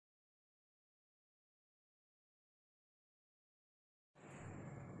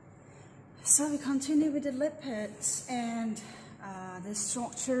So we continue with the lipids and the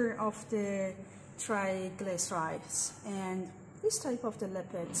structure of the triglycerides. And this type of the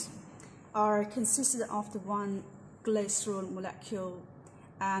lipids are consisted of the one glycerol molecule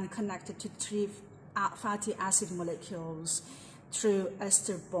and connected to three fatty acid molecules through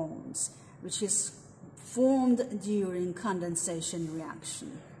ester bonds, which is formed during condensation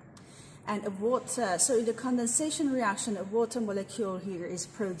reaction. And a water, so in the condensation reaction, a water molecule here is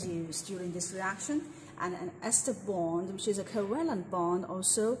produced during this reaction, and an ester bond, which is a covalent bond,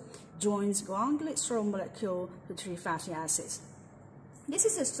 also joins one glycerol molecule to three fatty acids. This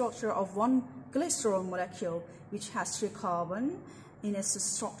is the structure of one glycerol molecule, which has three carbon in its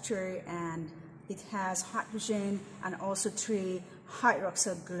structure, and it has hydrogen and also three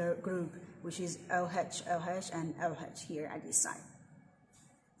hydroxyl group, which is OH, OH, and OH here at this side.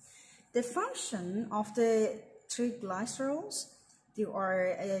 The function of the triglycerols,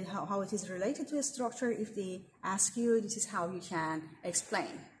 how it is related to a structure, if they ask you, this is how you can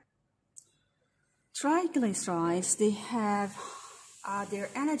explain. Triglycerides, they have their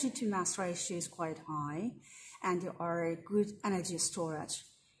energy to mass ratio is quite high, and they are good energy storage.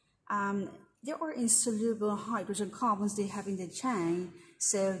 There are insoluble hydrogen carbons they have in the chain,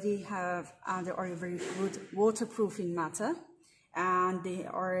 so they are a very good waterproofing matter. And they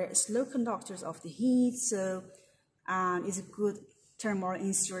are slow conductors of the heat, so it's a good thermal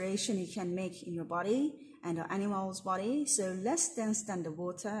insulation you can make in your body and the animal's body. So less dense than the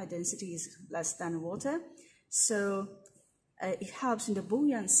water, density is less than water. So it helps in the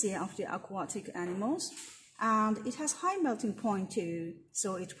buoyancy of the aquatic animals, and it has high melting point too,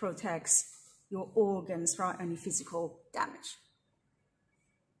 so it protects your organs from any physical damage.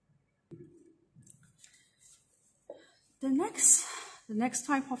 The next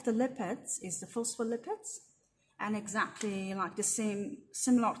type of the lipids is the phospholipids, and exactly like the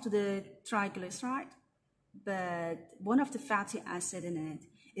similar to the triglyceride, but one of the fatty acid in it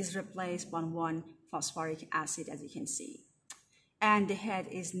is replaced by one phosphoric acid, as you can see. And the head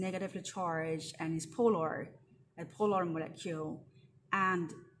is negatively charged and is a polar molecule,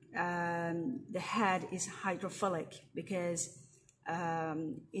 and the head is hydrophilic because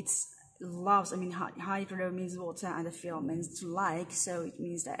hydro means water and the phil means to like, so it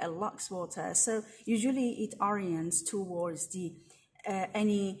means that it likes water. So usually it orients towards the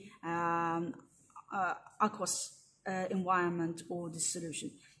any aqueous environment or the solution.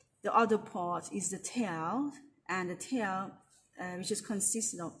 The other part is the tail, and the tail, which is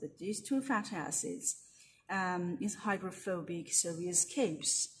consisted of these two fatty acids, is hydrophobic, so it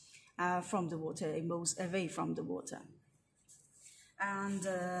escapes from the water, it moves away from the water. And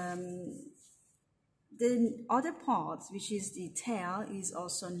the other part, which is the tail, is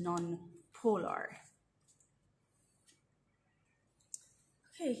also non-polar.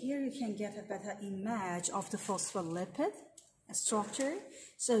 Okay, here you can get a better image of the phospholipid structure.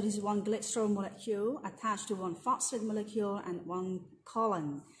 So this is one glycerol molecule attached to one phosphate molecule and one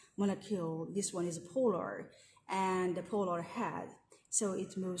colon molecule. This one is polar, and the polar head, so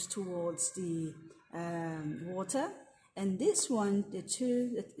it moves towards the water. And this one, the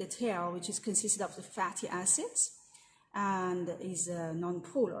tail, which is consisted of the fatty acids, and is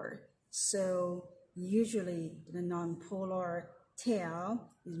non-polar. So usually the non-polar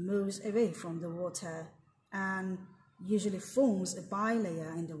tail moves away from the water and usually forms a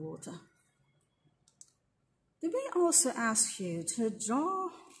bilayer in the water. They may also ask you to draw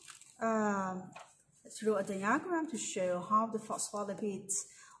through a diagram to show how the phospholipids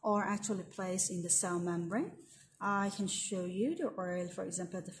are actually placed in the cell membrane. I can show you the oil, for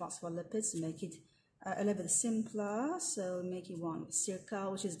example, the phospholipids, make it a little bit simpler. So make it one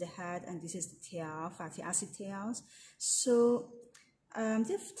circle, which is the head, and this is the tail, fatty acid tails. So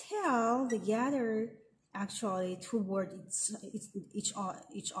the tail, they gather actually toward each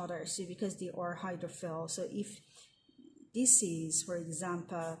other, so because they are hydrophil. So if this is, for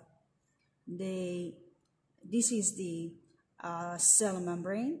example, this is the cell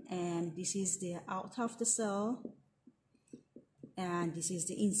membrane, and this is the out of the cell, and this is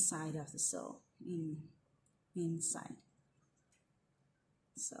the inside of the cell, inside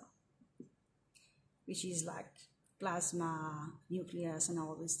cell, which is like plasma, nucleus, and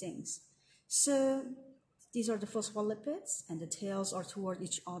all these things. So these are the phospholipids, and the tails are toward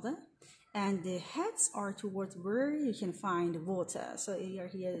each other, and the heads are towards where you can find water. So here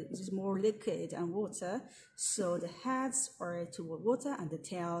is more liquid and water, so the heads are toward water, and the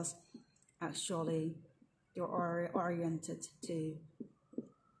tails actually they are oriented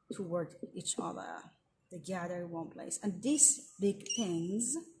toward each other. They gather in one place, and these big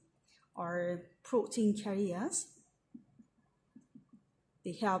things are protein carriers,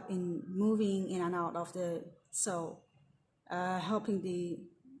 they help in moving in and out of the cell, helping the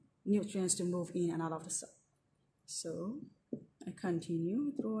nutrients to move in and out of the cell. So I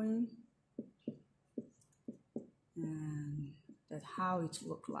continue drawing, and that's how it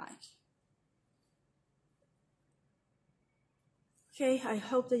looks like. Okay, I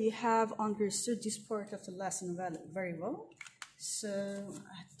hope that you have understood this part of the lesson very well. So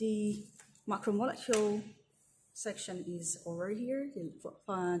the macromolecule section is over here,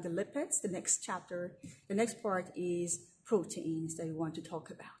 the lipids. The next chapter, the next part is proteins that we want to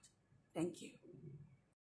talk about. Thank you.